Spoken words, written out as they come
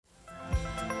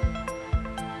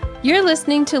You're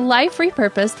listening to Life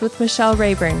Repurposed with Michelle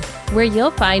Rayburn, where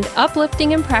you'll find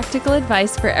uplifting and practical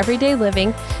advice for everyday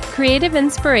living, creative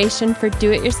inspiration for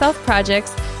do-it-yourself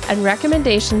projects, and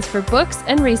recommendations for books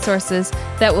and resources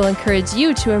that will encourage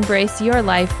you to embrace your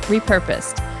life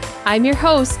repurposed. I'm your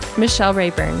host, Michelle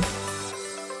Rayburn.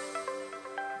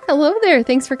 Hello there.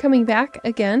 Thanks for coming back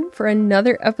again for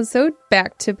another episode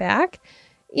back to back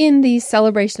in the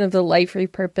celebration of the Life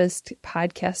Repurposed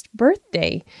podcast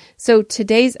birthday. So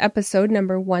today's episode,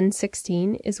 number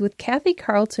 116, is with Kathy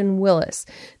Carlton Willis.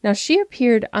 Now, she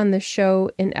appeared on the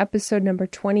show in episode number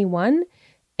 21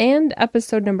 and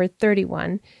episode number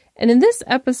 31. And in this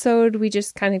episode, we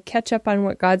just kind of catch up on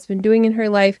what God's been doing in her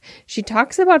life. She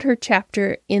talks about her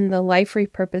chapter in the Life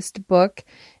Repurposed book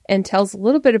and tells a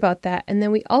little bit about that. And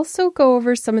then we also go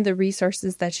over some of the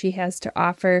resources that she has to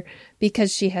offer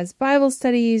because she has Bible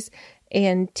studies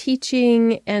and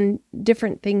teaching and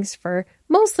different things for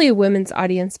mostly a women's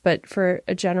audience, but for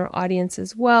a general audience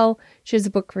as well. She has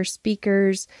a book for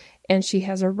speakers, and she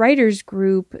has a writers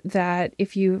group that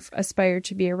if you've aspired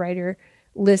to be a writer,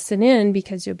 listen in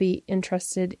because you'll be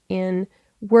interested in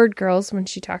Word Girls when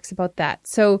she talks about that.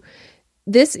 So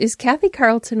this is Kathy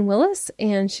Carlton Willis,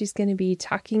 and she's going to be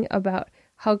talking about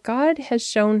how God has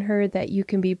shown her that you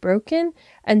can be broken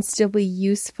and still be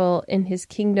useful in His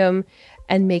kingdom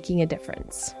and making a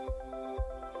difference.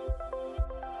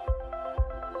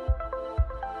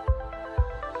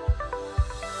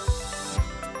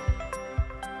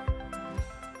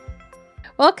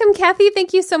 Welcome, Kathy.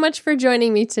 Thank you so much for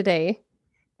joining me today.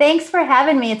 Thanks for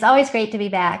having me. It's always great to be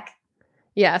back.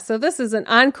 Yeah, so this is an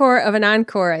encore of an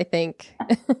encore, I think.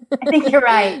 I think you're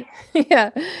right.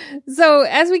 Yeah. So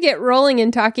as we get rolling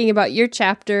and talking about your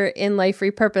chapter in Life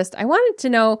Repurposed, I wanted to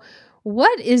know,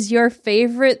 what is your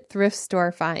favorite thrift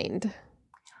store find?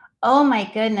 Oh my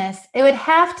goodness. It would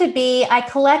have to be, I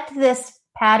collect this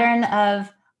pattern of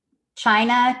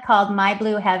china called My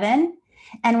Blue Heaven.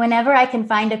 And whenever I can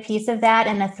find a piece of that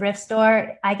in a thrift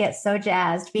store, I get so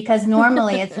jazzed because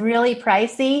normally it's really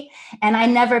pricey and I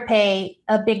never pay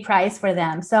a big price for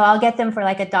them. So I'll get them for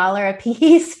like $1 a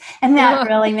piece, and that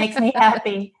really makes me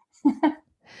happy.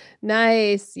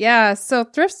 Nice. Yeah. So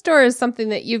thrift store is something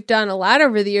that you've done a lot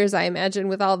over the years, I imagine,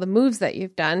 with all the moves that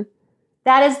you've done.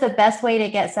 That is the best way to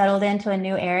get settled into a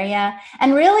new area.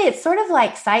 And really, it's sort of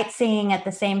like sightseeing at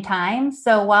the same time.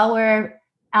 So while we're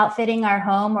outfitting our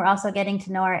home, we're also getting to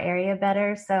know our area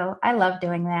better. So I love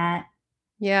doing that.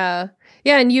 Yeah.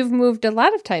 Yeah. And you've moved a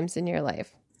lot of times in your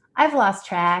life. I've lost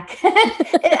track.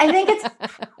 I think it's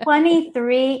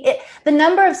 23. The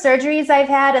number of surgeries I've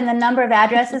had and the number of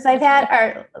addresses I've had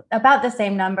are about the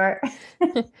same number.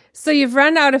 So you've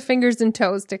run out of fingers and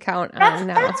toes to count on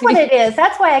now. That's what it is.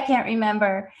 That's why I can't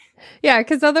remember. Yeah,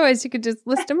 because otherwise you could just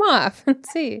list them off and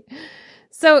see.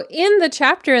 So in the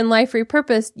chapter in Life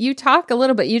Repurposed, you talk a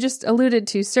little bit, you just alluded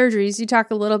to surgeries. You talk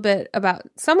a little bit about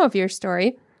some of your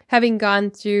story, having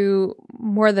gone through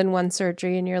more than one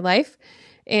surgery in your life.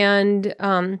 And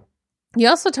you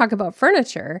also talk about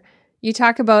furniture. You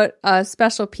talk about a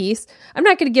special piece. I'm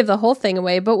not going to give the whole thing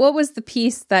away, but what was the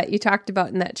piece that you talked about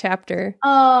in that chapter?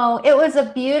 Oh, it was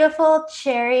a beautiful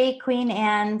cherry Queen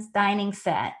Anne's dining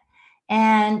set.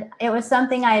 And it was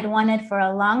something I had wanted for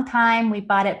a long time. We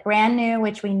bought it brand new,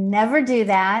 which we never do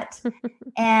that.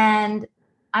 And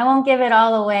I won't give it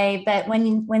all away, but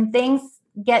when things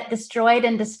get destroyed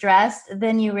and distressed,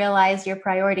 then you realize your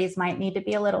priorities might need to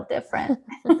be a little different.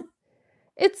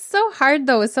 It's so hard,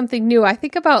 though, with something new. I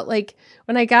think about like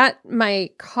when I got my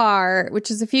car,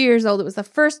 which is a few years old. It was the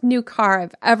first new car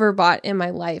I've ever bought in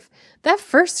my life. That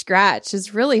first scratch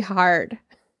is really hard.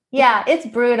 Yeah, it's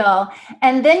brutal.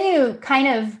 And then you kind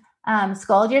of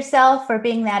scold yourself for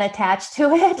being that attached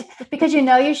to it because you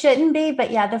know you shouldn't be.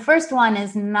 But yeah, the first one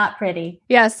is not pretty.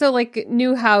 Yeah. So like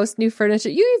new house, new furniture.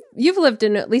 You've lived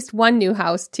in at least one new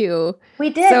house too. We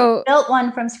did. We built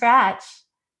one from scratch.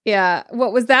 Yeah.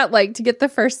 What was that like to get the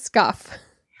first scuff?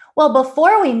 Well,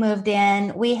 before we moved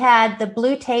in, we had the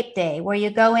blue tape day where you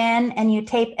go in and you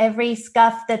tape every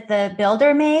scuff that the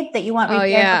builder made that you want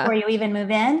repaired before you even move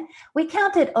in. We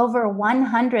counted over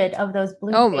 100 of those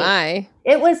blue tapes. Oh my.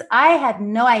 I had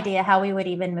no idea how we would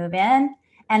even move in.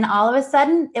 And all of a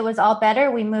sudden it was all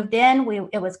better. We moved in,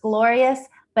 it was glorious,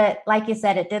 but like you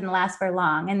said, it didn't last for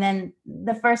long. And then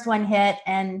the first one hit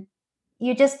and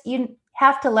you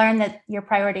have to learn that your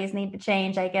priorities need to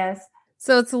change, I guess.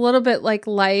 So it's a little bit like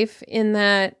life in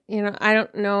that, I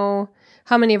don't know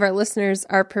how many of our listeners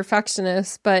are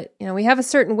perfectionists, but, we have a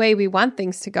certain way we want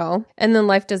things to go, and then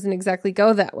life doesn't exactly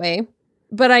go that way.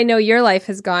 But I know your life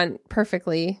has gone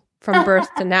perfectly from birth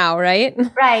to now, right?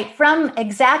 Right. From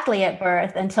exactly at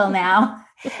birth until now,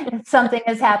 something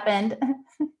has happened.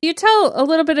 You tell a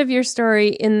little bit of your story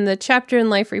in the chapter in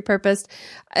Life Repurposed.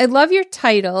 I love your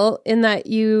title in that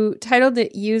you titled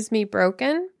it Use Me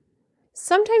Broken.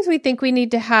 Sometimes we think we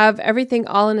need to have everything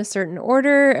all in a certain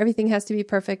order. Everything has to be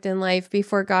perfect in life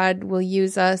before God will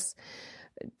use us.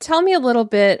 Tell me a little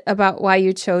bit about why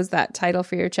you chose that title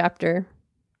for your chapter.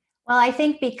 Well, I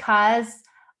think because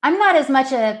I'm not as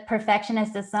much a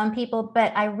perfectionist as some people,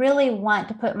 but I really want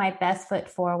to put my best foot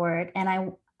forward. And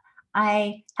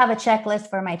I have a checklist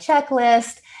for my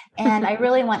checklist, and I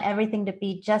really want everything to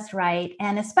be just right.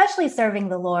 And especially serving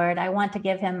the Lord, I want to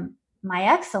give him my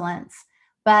excellence.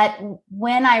 But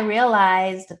when I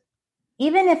realized,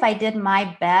 even if I did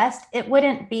my best, it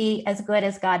wouldn't be as good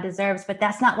as God deserves, but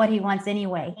that's not what he wants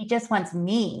anyway. He just wants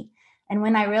me. And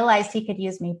when I realized he could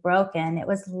use me broken, it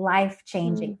was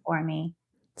life-changing for me.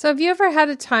 So have you ever had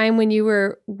a time when you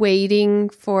were waiting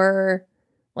for,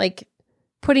 like,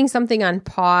 putting something on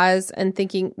pause and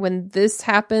thinking, when this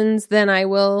happens, then I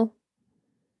will?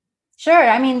 Sure.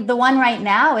 I mean, the one right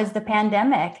now is the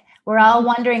pandemic. We're all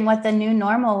wondering what the new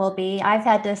normal will be. I've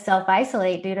had to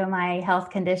self-isolate due to my health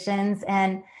conditions.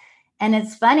 And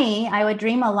it's funny, I would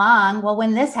dream along, well,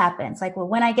 when this happens, like, well,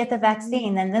 when I get the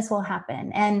vaccine, then this will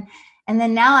happen. And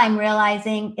then now I'm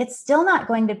realizing it's still not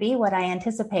going to be what I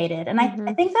anticipated. And I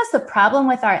think that's the problem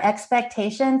with our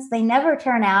expectations. They never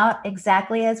turn out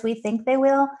exactly as we think they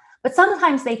will, but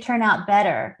sometimes they turn out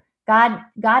better. God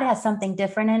has something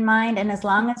different in mind. And as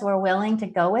long as we're willing to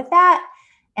go with that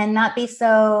and not be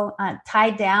so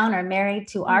tied down or married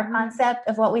to our concept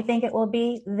of what we think it will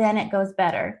be, then it goes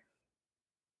better.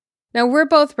 Now, we're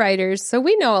both writers, so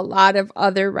we know a lot of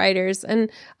other writers.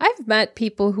 And I've met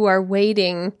people who are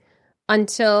waiting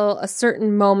until a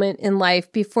certain moment in life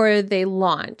before they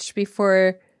launch,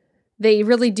 before they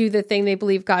really do the thing they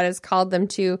believe God has called them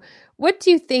to. What do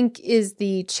you think is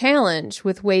the challenge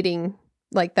with waiting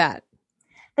like that?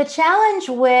 The challenge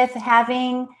with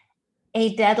having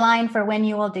a deadline for when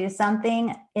you will do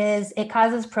something is it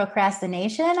causes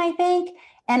procrastination, I think.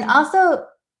 And also,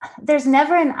 there's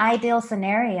never an ideal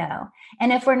scenario.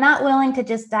 And if we're not willing to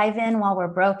just dive in while we're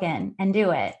broken and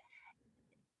do it,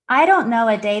 I don't know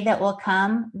a day that will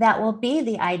come that will be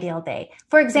the ideal day.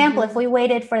 For example, if we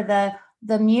waited for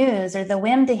the muse or the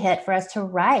whim to hit for us to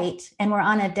write and we're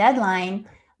on a deadline,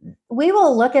 we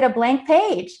will look at a blank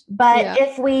page. But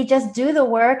if we just do the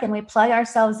work and we plug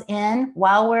ourselves in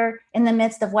while we're in the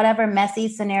midst of whatever messy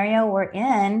scenario we're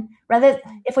in,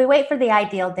 if we wait for the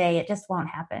ideal day, it just won't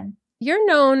happen. You're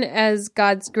known as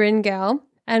God's Grin Gal,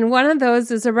 and one of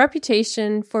those is a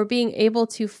reputation for being able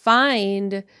to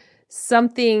find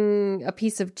something, a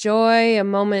piece of joy, a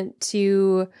moment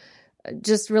to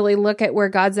just really look at where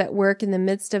God's at work in the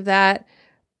midst of that.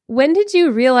 When did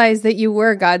you realize that you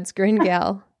were God's Grin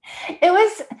Gal?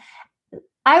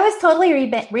 I was totally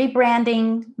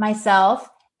rebranding myself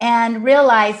and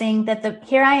realizing that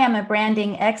here I am, a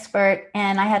branding expert,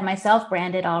 and I had myself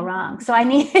branded all wrong. So I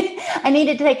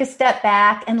needed to take a step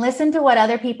back and listen to what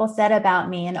other people said about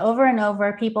me. And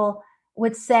over, people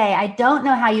would say, I don't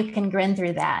know how you can grin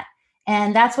through that.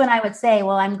 And that's when I would say,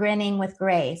 well, I'm grinning with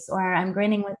grace, or I'm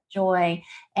grinning with joy.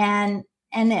 And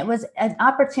it was an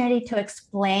opportunity to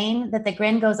explain that the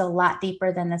grin goes a lot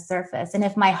deeper than the surface. And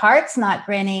if my heart's not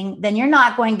grinning, then you're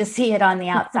not going to see it on the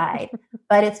outside.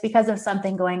 But it's because of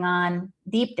something going on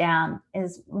deep down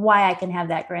is why I can have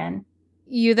that grin.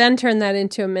 You then turn that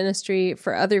into a ministry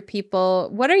for other people.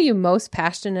 What are you most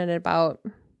passionate about?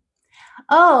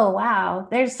 Oh, wow.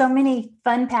 There's so many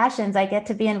fun passions I get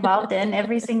to be involved in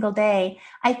every single day.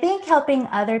 I think helping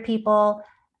other people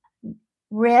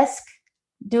risk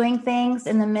doing things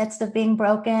in the midst of being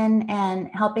broken and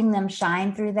helping them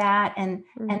shine through that and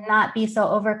not be so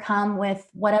overcome with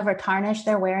whatever tarnish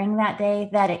they're wearing that day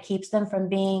that it keeps them from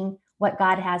being what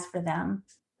God has for them.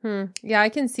 Yeah, I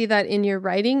can see that in your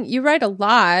writing. You write a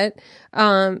lot.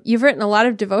 You've written a lot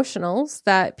of devotionals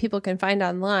that people can find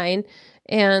online,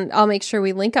 and I'll make sure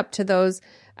we link up to those.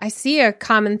 I see a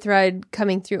common thread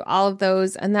coming through all of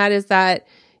those, and that is that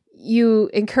you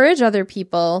encourage other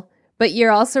people, but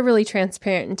you're also really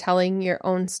transparent in telling your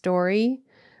own story.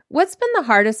 What's been the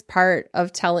hardest part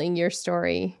of telling your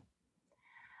story?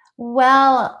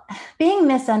 Well, being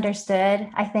misunderstood,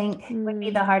 I think, would be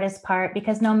the hardest part,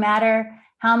 because no matter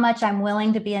how much I'm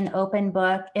willing to be an open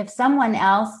book, if someone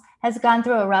else has gone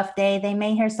through a rough day, they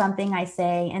may hear something I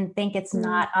say and think it's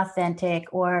not authentic,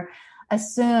 or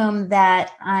assume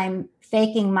that I'm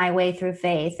faking my way through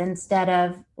faith instead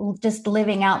of just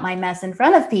living out my mess in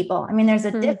front of people. I mean, there's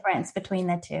a difference between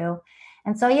the two.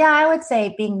 And so, yeah, I would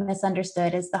say being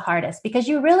misunderstood is the hardest because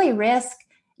you really risk,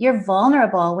 you're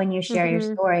vulnerable when you share your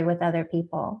story with other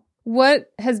people.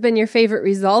 What has been your favorite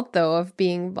result, though, of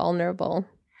being vulnerable?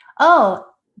 Oh,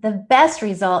 the best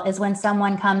result is when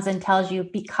someone comes and tells you,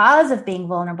 because of being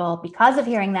vulnerable, because of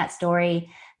hearing that story,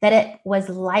 that it was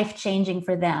life-changing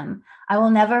for them. I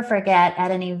will never forget at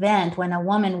an event when a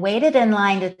woman waited in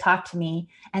line to talk to me,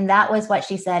 and that was what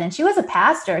she said. And she was a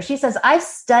pastor. She says, I've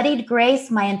studied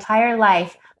grace my entire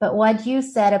life, but what you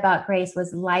said about grace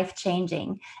was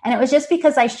life-changing. And it was just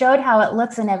because I showed how it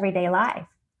looks in everyday life.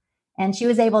 And she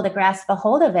was able to grasp a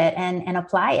hold of it and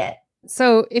apply it.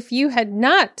 So if you had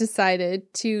not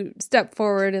decided to step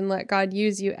forward and let God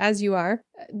use you as you are,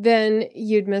 then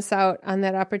you'd miss out on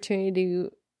that opportunity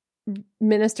to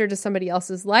minister to somebody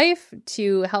else's life,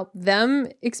 to help them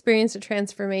experience a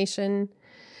transformation.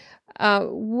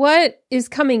 What is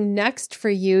coming next for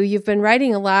you? You've been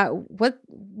writing a lot.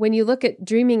 When you look at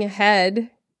dreaming ahead,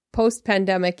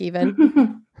 post-pandemic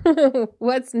even,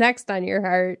 what's next on your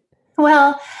heart?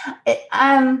 Well,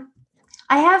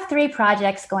 I have 3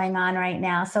 projects going on right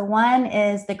now. So one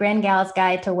is the Grin Gal's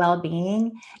Guide to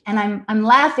Wellbeing. And I'm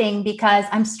laughing because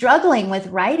I'm struggling with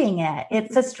writing it.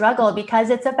 It's a struggle because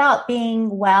it's about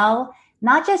being well,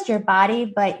 not just your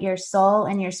body, but your soul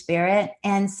and your spirit.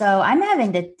 And so I'm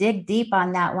having to dig deep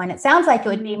on that one. It sounds like it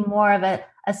would be more of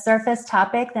a surface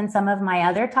topic than some of my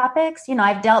other topics. You know,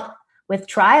 I've dealt with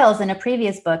trials in a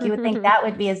previous book. You would think that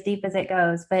would be as deep as it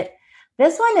goes, but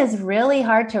this one is really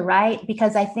hard to write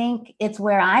because I think it's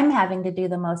where I'm having to do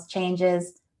the most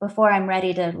changes before I'm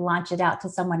ready to launch it out to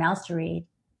someone else to read.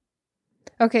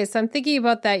 Okay, so I'm thinking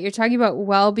about that. You're talking about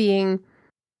well-being.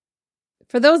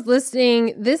 For those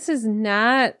listening, this is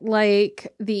not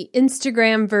like the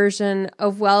Instagram version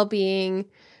of well-being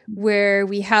where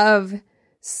we have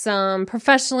some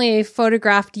professionally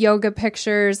photographed yoga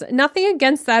pictures. Nothing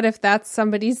against that if that's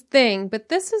somebody's thing, but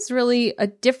this is really a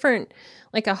different,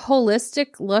 like a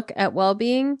holistic look at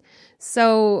well-being.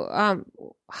 So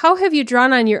how have you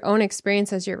drawn on your own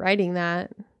experience as you're writing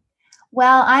that?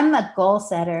 Well, I'm a goal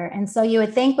setter. And so you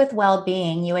would think with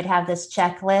well-being, you would have this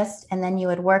checklist and then you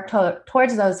would work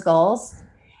towards those goals.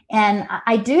 And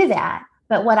I do that.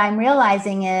 But what I'm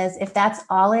realizing is if that's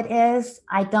all it is,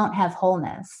 I don't have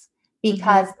wholeness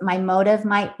because my motive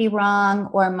might be wrong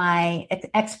or my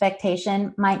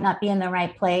expectation might not be in the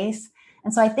right place.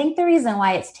 And so I think the reason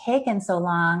why it's taken so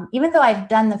long, even though I've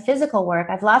done the physical work,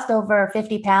 I've lost over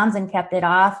 50 pounds and kept it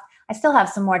off. I still have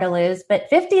some more to lose, but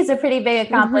 50 is a pretty big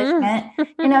accomplishment,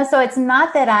 you know, so it's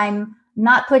not that I'm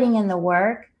not putting in the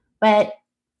work, but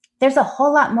there's a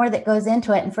whole lot more that goes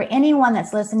into it. And for anyone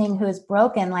that's listening who is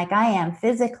broken like I am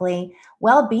physically,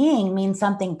 well-being means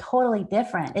something totally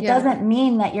different. It doesn't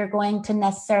mean that you're going to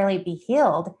necessarily be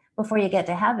healed before you get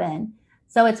to heaven.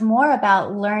 So it's more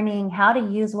about learning how to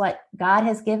use what God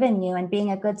has given you and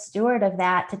being a good steward of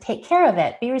that to take care of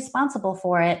it, be responsible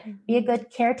for it, be a good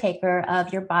caretaker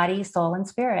of your body, soul, and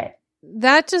spirit.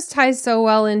 That just ties so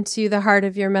well into the heart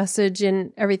of your message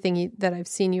and everything that I've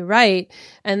seen you write.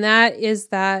 And that is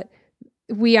that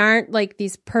we aren't like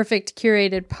these perfect,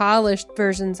 curated, polished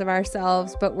versions of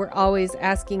ourselves, but we're always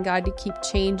asking God to keep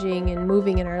changing and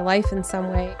moving in our life in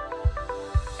some way.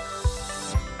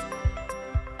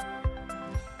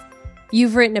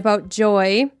 You've written about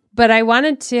joy, but I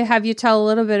wanted to have you tell a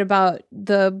little bit about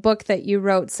the book that you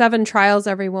wrote, 7 Trials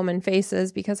Every Woman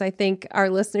Faces, because I think our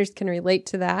listeners can relate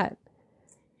to that.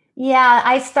 Yeah,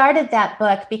 I started that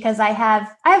book because I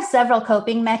have several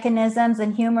coping mechanisms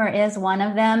and humor is one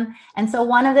of them. And so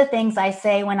one of the things I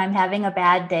say when I'm having a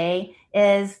bad day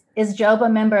is Job a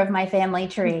member of my family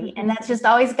tree? And that's just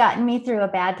always gotten me through a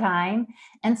bad time.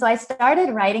 And so I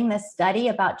started writing this study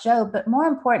about Job, but more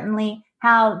importantly,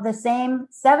 how the same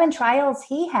 7 trials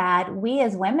he had, we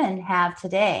as women have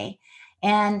today.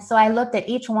 And so I looked at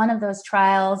each one of those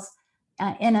trials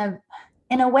in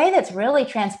a way that's really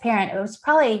transparent. It was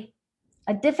probably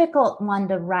a difficult one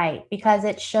to write because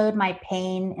it showed my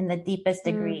pain in the deepest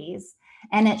degrees.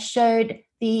 And it showed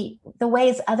the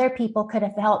ways other people could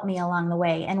have helped me along the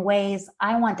way and ways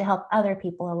I want to help other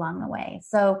people along the way.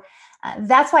 So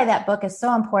that's why that book is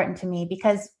so important to me,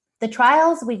 because the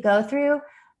trials we go through,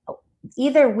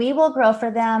 either we will grow for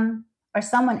them or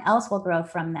someone else will grow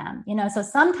from them. You know, so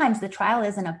sometimes the trial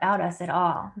isn't about us at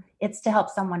all. It's to help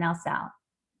someone else out.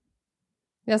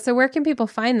 Yeah. So where can people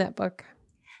find that book?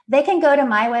 They can go to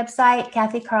my website,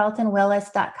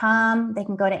 KathyCarltonWillis.com. They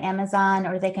can go to Amazon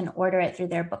or they can order it through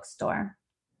their bookstore.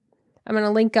 I'm going to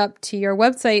link up to your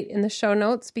website in the show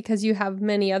notes because you have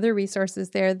many other resources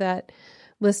there that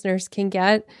listeners can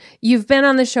get. You've been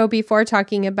on the show before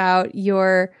talking about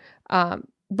your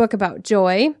book about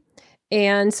joy.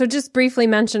 And so just briefly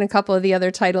mention a couple of the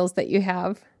other titles that you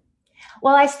have.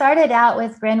 Well, I started out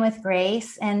with Grin with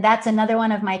Grace, and that's another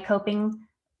one of my coping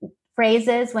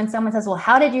phrases when someone says, well,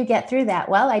 how did you get through that?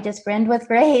 Well, I just grinned with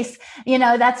grace.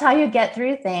 That's how you get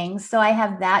through things. So I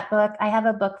have that book. I have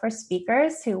a book for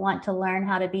speakers who want to learn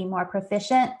how to be more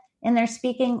proficient in their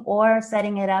speaking or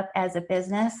setting it up as a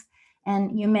business.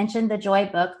 And you mentioned the Joy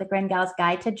book, The Grin Gal's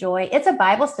Guide to Joy. It's a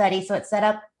Bible study, so it's set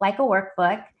up like a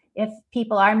workbook. If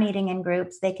people are meeting in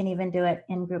groups, they can even do it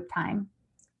in group time.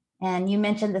 And you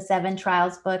mentioned the 7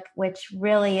 Trials book, which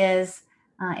really is,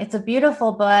 it's a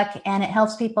beautiful book, and it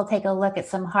helps people take a look at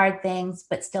some hard things,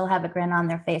 but still have a grin on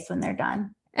their face when they're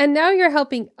done. And now you're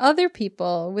helping other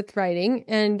people with writing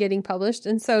and getting published.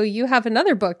 And so you have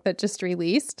another book that just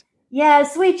released.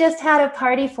 Yes, we just had a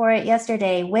party for it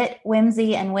yesterday, Wit,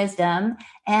 Whimsy, and Wisdom.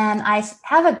 And I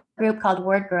have a group called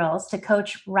Word Girls to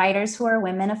coach writers who are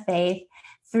women of faith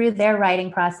through their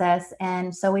writing process.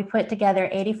 And so we put together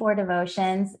 84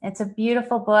 devotions. It's a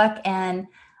beautiful book, and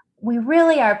we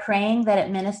really are praying that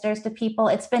it ministers to people.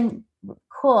 It's been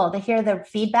cool to hear the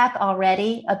feedback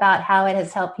already about how it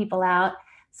has helped people out.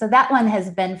 So that one has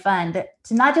been fun to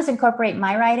not just incorporate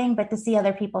my writing, but to see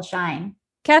other people shine.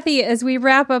 Kathy, as we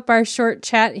wrap up our short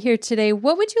chat here today,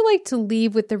 what would you like to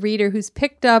leave with the reader who's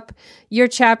picked up your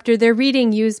chapter? They're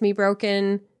reading Use Me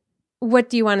Broken. What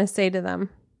do you want to say to them?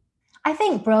 I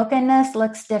think brokenness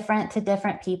looks different to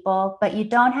different people, but you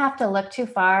don't have to look too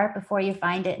far before you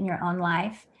find it in your own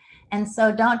life. And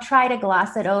so don't try to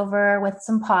gloss it over with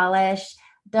some polish.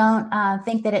 Don't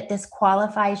think that it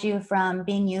disqualifies you from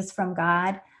being used from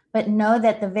God, but know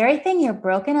that the very thing you're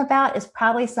broken about is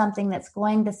probably something that's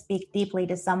going to speak deeply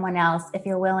to someone else if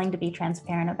you're willing to be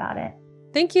transparent about it.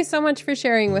 Thank you so much for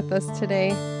sharing with us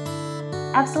today.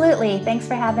 Absolutely. Thanks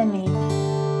for having me.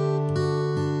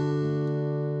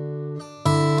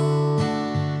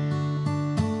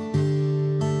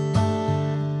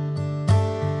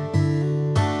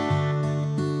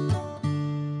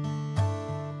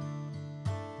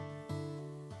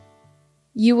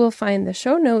 You will find the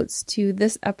show notes to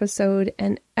this episode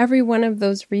and every one of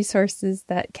those resources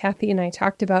that Kathy and I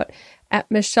talked about at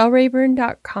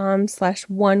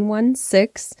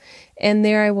michellerayburn.com/116. And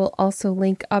there I will also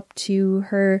link up to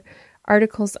her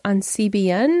articles on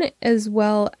CBN, as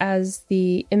well as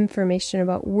the information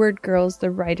about Word Girls, the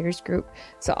writers group.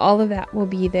 So all of that will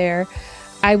be there.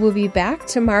 I will be back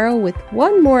tomorrow with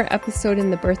one more episode in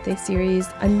the birthday series,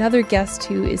 another guest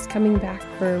who is coming back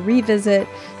for a revisit,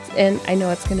 and I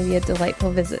know it's going to be a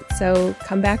delightful visit. So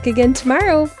come back again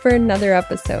tomorrow for another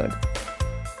episode.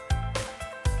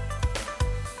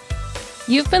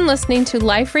 You've been listening to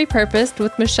Life Repurposed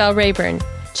with Michelle Rayburn.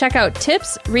 Check out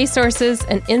tips, resources,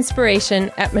 and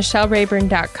inspiration at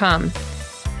michellerayburn.com.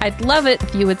 I'd love it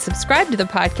if you would subscribe to the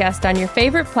podcast on your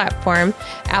favorite platform,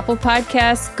 Apple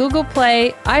Podcasts, Google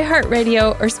Play,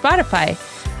 iHeartRadio, or Spotify.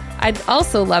 I'd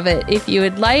also love it if you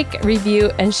would like,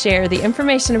 review, and share the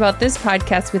information about this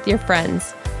podcast with your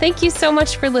friends. Thank you so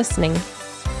much for listening.